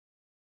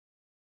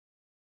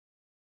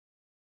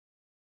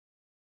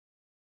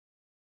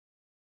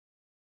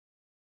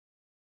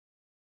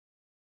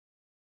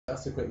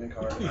best equipment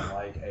card and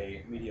like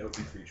a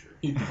mediocre creature.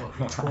 He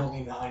dealt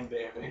 29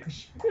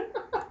 damage.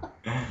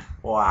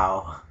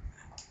 Wow.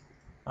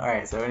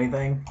 Alright, so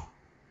anything?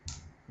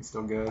 You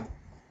still good?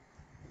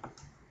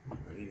 Or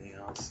anything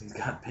else? He's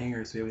got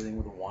pingers. Do we have anything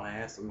with a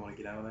 1-ass that we want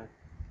to get out of there?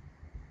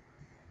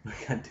 We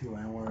got 2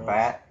 land worlds.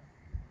 Bat?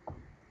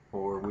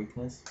 Or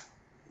weakness?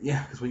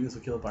 Yeah, because weakness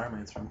will kill a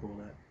pyromancer. I'm cool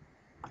with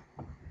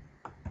that.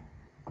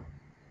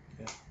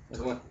 Yeah.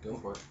 Go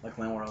for it. Like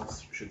land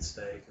worlds should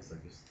stay because they're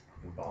just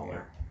a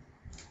baller.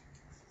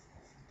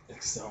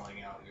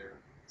 Excelling out your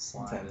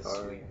slime is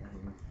Centaur. sweet.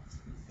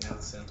 Yeah,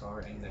 the centaur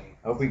and they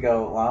Hope we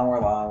go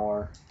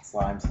Lawnmower,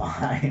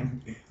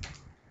 Slime.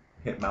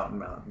 Hit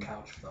Mountain.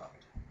 couch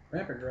fucked.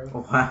 Rampant growth.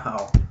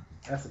 Wow.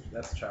 That's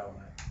a child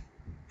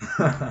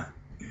knight.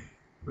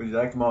 Would you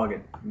like to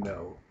mulligan?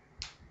 No.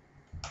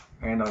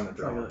 And on the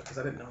draw. Because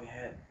I didn't know he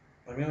had.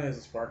 Like, we know he has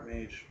a Spark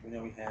Mage. We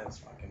know he has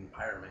fucking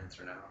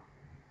Pyromancer now.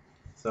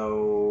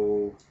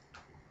 So.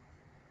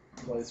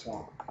 Play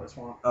Swamp.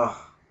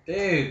 Oh.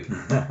 Dude!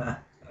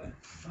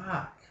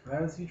 Fuck. Why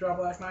does he draw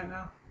Black Knight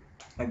now?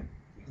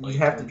 You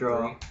have to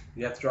draw.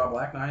 You have to draw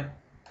Black Knight?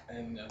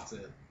 And that's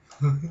it.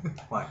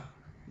 What?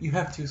 You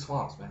have 2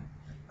 swamps, man.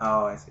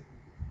 Oh, I see.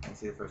 I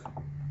see the first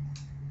one.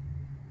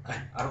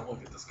 I don't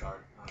look at this card.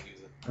 I don't use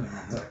it.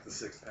 It's like the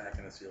 6-pack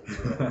in a sealed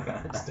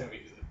Just don't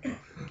use it.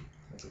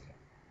 That's okay.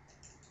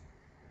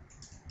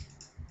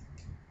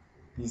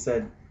 You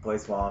said play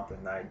Swamp,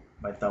 and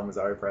my thumb was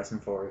already pressing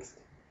Forest.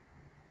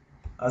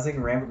 I was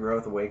thinking Rampant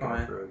Growth, Awaken,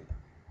 Fine. Fruit.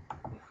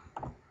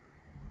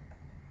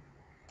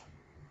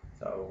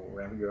 So,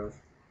 Rampant Growth,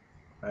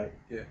 right?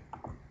 Yeah.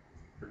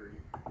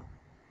 Agreed.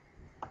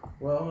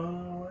 Well,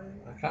 no,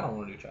 I kind of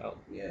want to do child.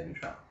 yeah, new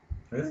child.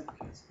 Really?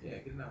 Yeah,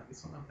 get it out. Get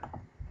something out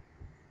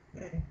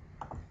there. Yeah.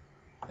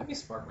 Maybe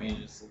Spark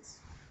Mages. It's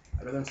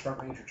I'd rather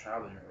Spark Mage your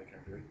child than your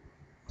Awakener Druid.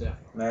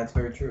 definitely. That's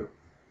very true.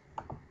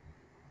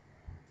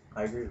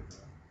 I agree with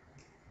that.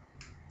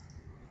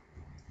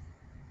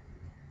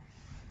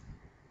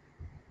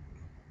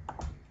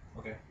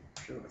 Okay.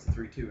 Sure, that's a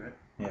 3-2, right?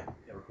 Yeah.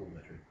 Yeah, we're cool with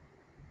that trade.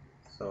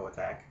 So,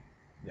 attack.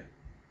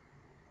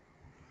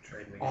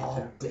 Trade in the game,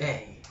 All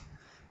day.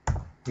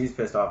 He's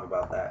pissed off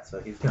about that, so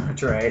he's going to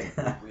trade.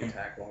 too. We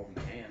attack while we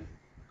can,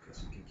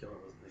 because we can kill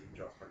it with the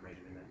draw Spark Mage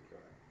and then kill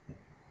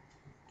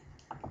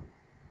it.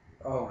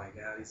 Oh my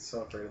god, he's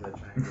so afraid of that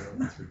giant girl.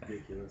 It's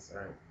ridiculous.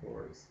 Alright,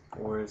 Forest.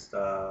 Forest,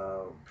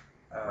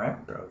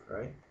 Rampant Growth,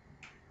 right?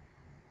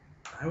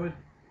 I would.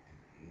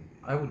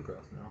 I would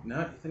growth now. No,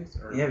 you think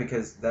so? Or- Yeah,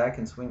 because that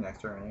can swing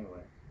next turn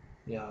anyway.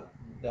 Yeah,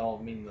 that'll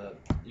mean that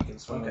you can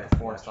swing Okay, with the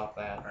forest gotcha. off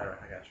that. Alright,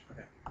 I got you.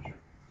 Okay, sure.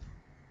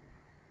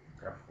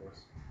 Grab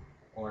Forest.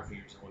 Or if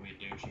you're just going to be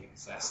a douche, you can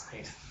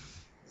assassinate.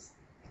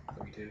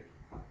 32.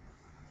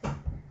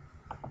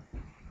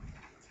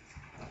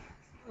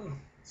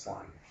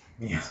 Slime.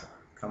 Yeah.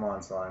 Come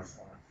on, Slime.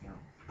 Slime. No.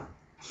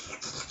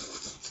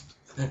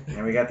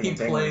 And we got the He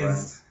Entanglement plays-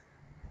 Buttons.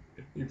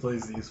 He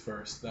plays these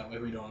first. That way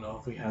we don't know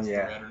if he has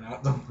Yeah. the red or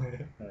not. Don't play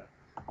it.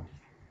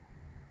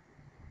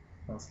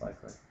 Most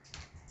likely.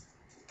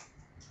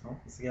 Oh,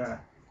 what's the guy?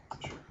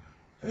 Sure.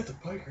 It's a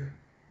piker.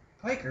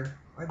 Piker?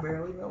 I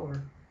barely know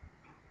her.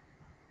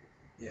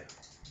 Yeah.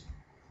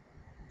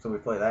 So we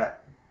play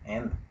that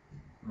and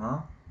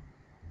huh?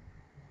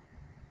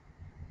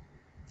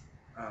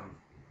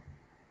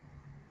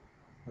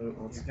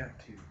 What's He's got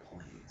 2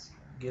 plays.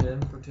 Get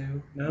in for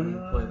 2. No, and no,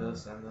 no, play no.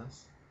 this and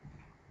this.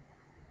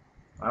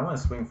 I want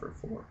to swing for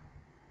 4.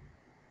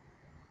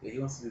 Yeah, he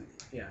wants to do.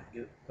 Yeah,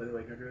 play the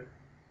Awakener Druid.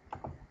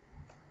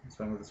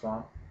 Swing with the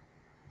Swamp.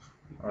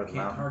 Or You the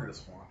can't mountain. target a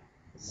swamp.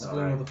 Swing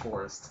Alright. with the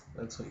forest.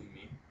 That's what you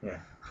mean.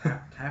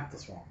 Tap the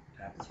swamp.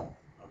 Tap the swamp.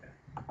 Okay.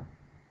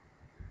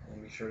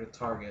 And be sure to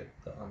target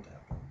the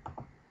untapped one.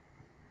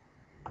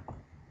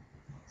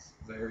 It's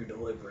very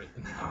deliberate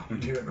in how you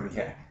do everything.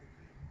 Yeah.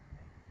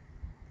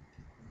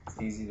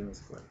 It's easy to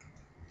misclick.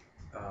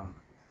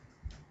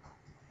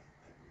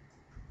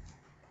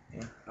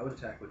 Yeah. I would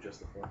attack with just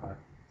the 4/5.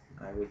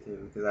 I would too,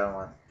 because I don't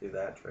want to do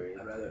that trade.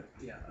 I'd rather.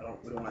 Yeah,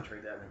 we don't want to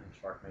trade that and then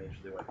Spark Mage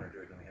the Awakener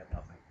Druid when we have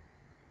nothing.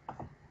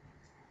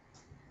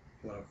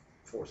 You want to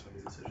force me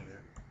to decision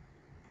here.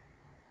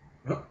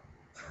 Oh,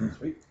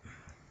 sweet.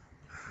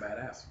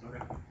 Badass.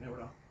 Okay. Yeah, we're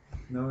done.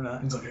 No, we're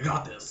not. He's like, I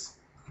got this.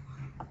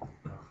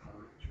 Oh,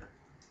 sure.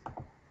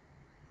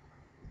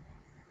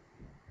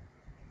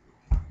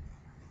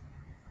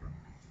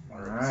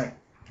 Alright,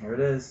 here it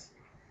is.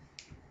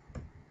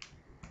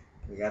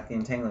 We got the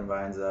Entangling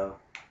Vines though.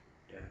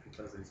 Yeah, if he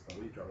plays these,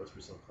 we draw those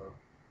for Silk Cloak.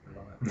 And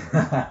all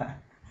that.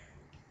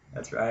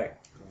 That's right.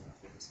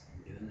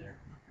 Get in there.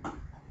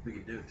 We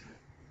could do it too.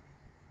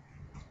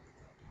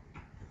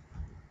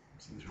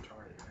 Seems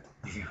retarded,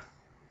 right? Yeah.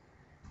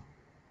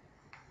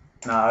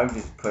 No, I would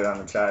just put it on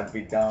the child to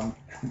be dumb.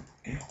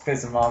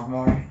 Piss him off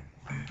more.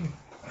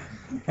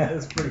 That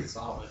is pretty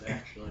solid,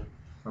 actually.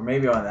 Or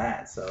maybe on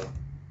that, so.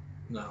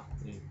 No.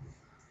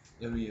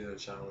 It'll be either a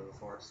child or the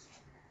forest.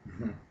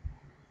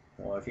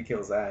 Well, if he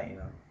kills that, you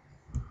know.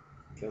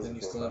 Kills Then the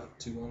you still 4/5. have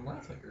 2-1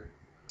 Life Flicker.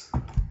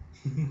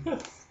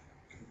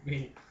 Could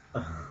be.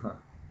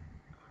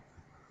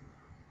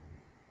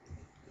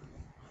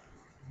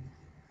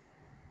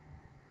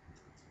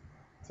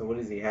 So what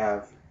does he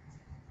have?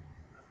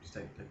 Just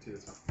take 2,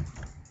 that's fine.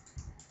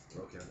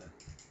 We're okay with that.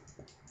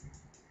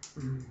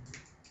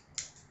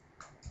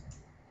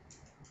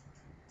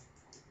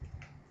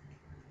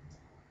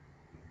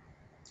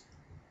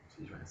 So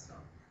he's running some.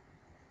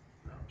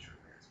 No, sure,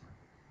 that's fine.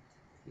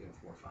 You have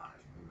 4 or 5.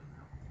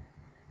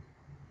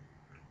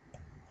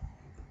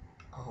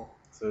 Oh.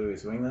 So do we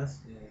swing this?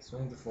 Yeah,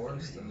 swing the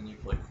forest, and then you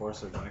play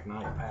forest or black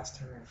knight past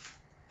turn.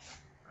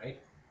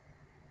 Right?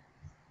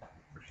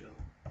 For chill.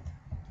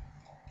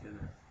 Get in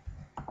there.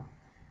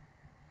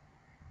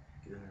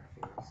 Get in there,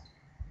 forest.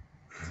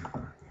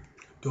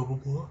 Double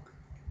block.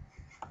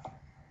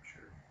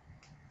 Sure.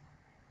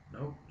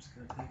 Nope, I'm just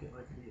gonna take it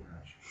like a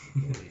biatch.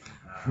 Okay.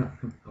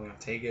 I'm gonna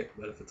take it,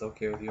 but if it's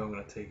okay with you, I'm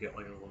gonna take it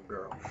like a little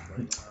girl.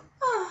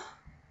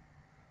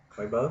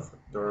 Play both?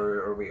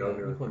 Or are we Yeah,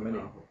 over we play committee?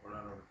 No, we're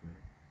not over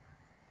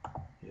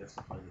committee. He has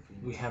to play the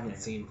Phoenix. We haven't game.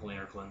 seen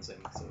planar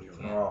cleansing, so we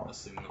can't Oh.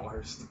 assume the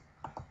worst.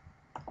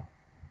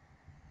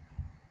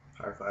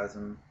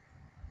 Pyroclasm.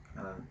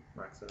 And then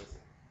Rexos.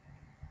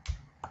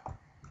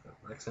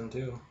 Rex him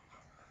too.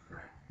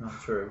 Right.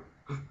 Not true.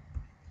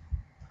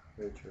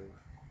 Very true.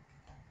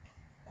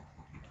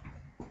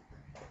 I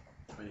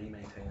mean, he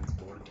maintains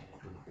board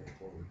advantage with the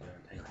 4 forward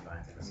there. Tank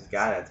combines it. He's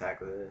got to attack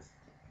with this.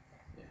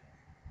 Yeah.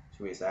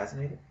 Should we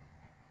assassinate it?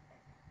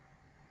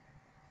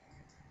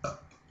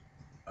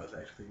 I was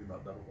actually thinking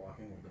about double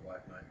blocking with the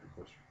Black Knight, of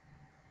course.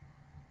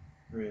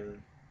 Really?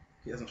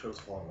 He hasn't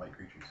chosen a lot of white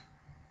creatures.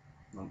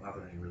 Not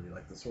that he really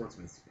like. The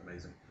Swordsman's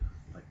amazing.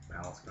 Like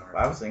Malice Guard.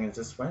 Well, I was thinking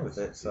just swing with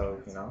it,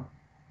 so, you know.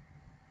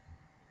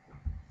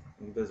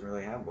 He doesn't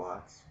really have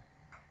blocks.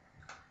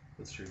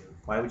 That's true.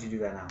 Why would you do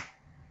that now?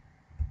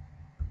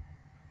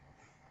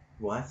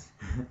 What?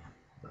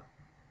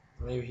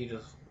 Maybe he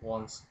just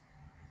wants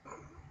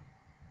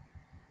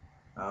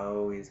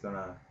Oh, he's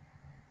gonna...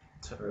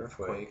 to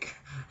Earthquake.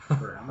 earthquake.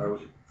 For how Are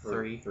much? we, for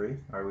 3. 3?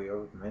 Are we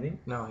over committee?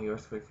 No, he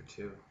earthquake for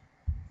 2.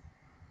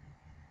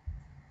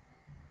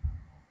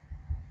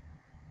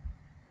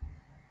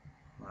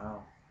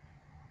 Wow.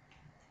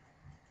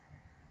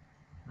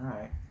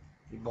 Alright.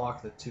 You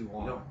block the 2-1. You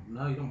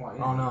don't want.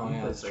 Oh, no, you yeah,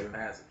 play that's Safe true.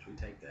 Passage. We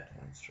take that.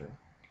 Yeah, that's true.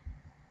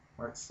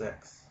 We're at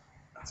 6.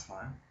 That's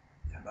fine.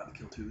 Yeah, I'm about to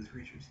kill 2 of these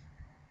creatures.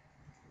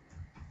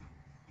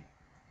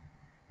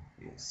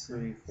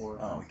 3, 4.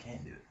 Oh, we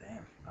can't do it.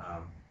 Damn.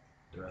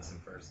 Duress him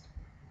first.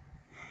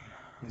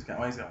 He's got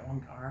 1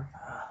 card.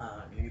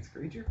 He gets a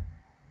creature.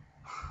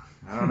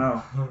 I don't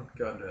know.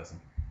 Go ahead and duress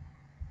him.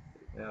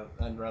 Yeah,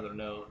 I'd rather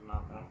know than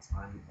not know. Let's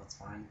find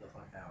the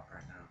fuck out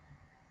right now.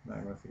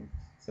 Magnificent.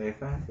 Safe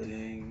passage.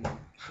 Ding. Get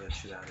that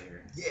shit out of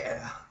here.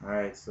 Yeah.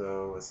 Alright,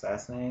 so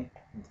assassinate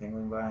and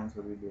tingling vines,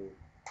 what do we do?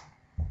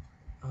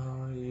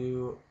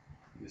 You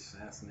You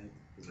assassinate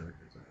the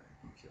berserkers, right?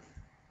 You kill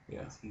him.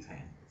 Yeah. He's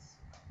handless.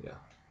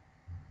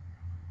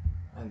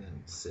 and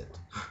then sit.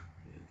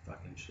 You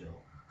fucking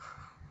chill.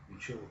 You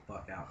chill the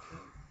fuck out, Tim.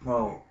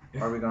 Well,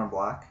 are we gonna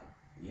block?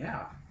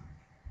 Yeah.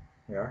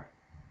 We are?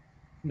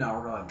 No,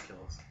 we're going to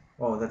kill us.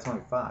 Oh, that's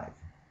only 5.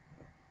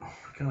 We're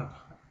gonna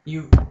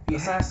You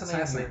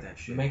assassinate that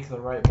shit. make the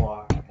right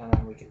block, and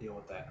then we can deal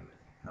with that in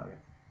a minute.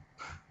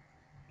 Okay.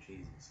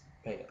 Jesus.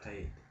 Pay it.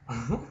 Pay it.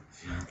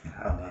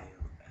 God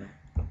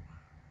damn.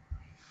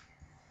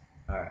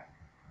 Alright.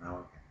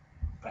 Now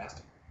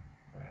Fasting.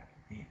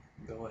 Alright.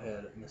 Go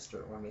ahead,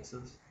 Mr. or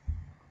Mrs.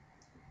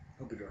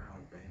 Hope we go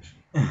around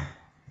Banshee.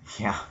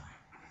 yeah.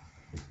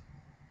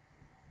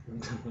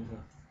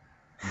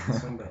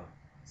 Swing bow.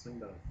 Swing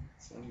bow.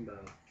 Swing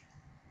bow.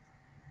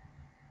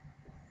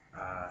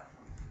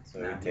 So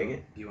we take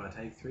it? Do you want to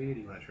take 3 or do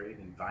you want to trade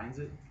and vines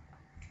it?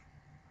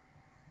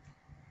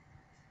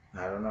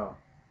 I don't know.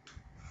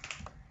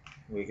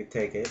 We could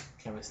take it.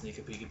 Can we sneak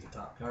a peek at the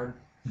top card?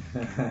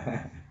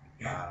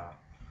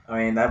 I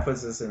mean, that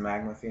puts us in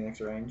Magma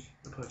Phoenix range.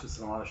 It puts us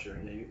in a lot of sure.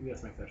 Yeah, you have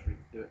to make that trade.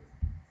 Do it.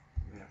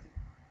 We have to.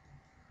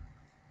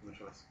 No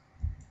choice.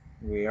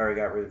 We already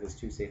got rid of his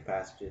 2 safe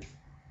passages.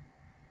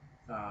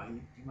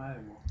 He might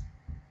have more.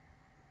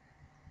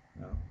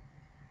 No.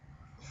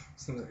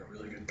 Seems like a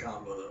really good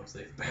combo though.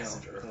 Safe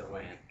passage or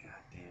earthquake.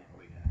 God damn, what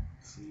we got?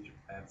 Siege.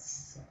 That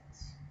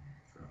sucks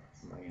for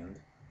us. Land.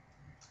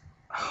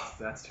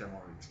 That's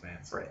Terramorphic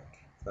Expanse. Frick.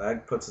 So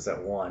that puts us at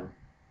 1.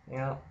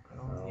 Yeah.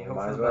 Oh, You hope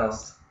might for as the well.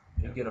 best.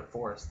 You get a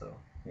forest though.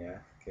 Yeah,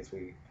 in case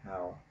we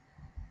howl.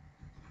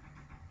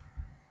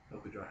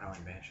 Hope we draw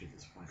Howling Banshee at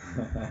this point.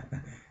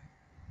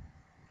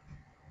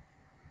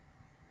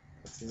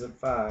 This is at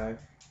 5.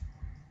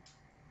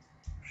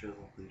 Shizzle,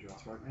 please draw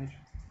Spark Mage.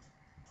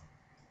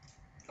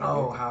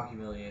 Oh, how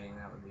humiliating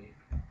that would be.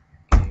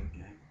 Game.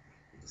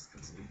 Just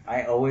concede.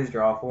 I always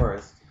draw a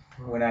forest.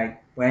 When I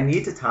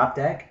need to top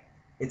deck,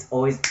 it's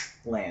always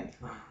land.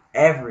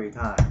 Every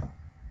time.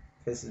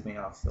 Pisses me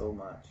off so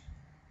much.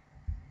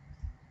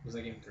 Was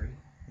that game 3?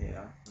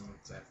 Yeah.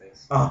 Sad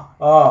face.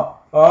 Oh,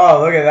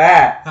 look at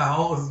that. How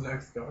old is the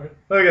next card?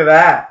 Look at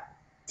that.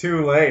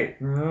 Too late.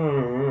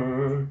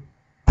 You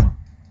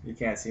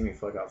can't see me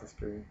flick off the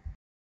screen.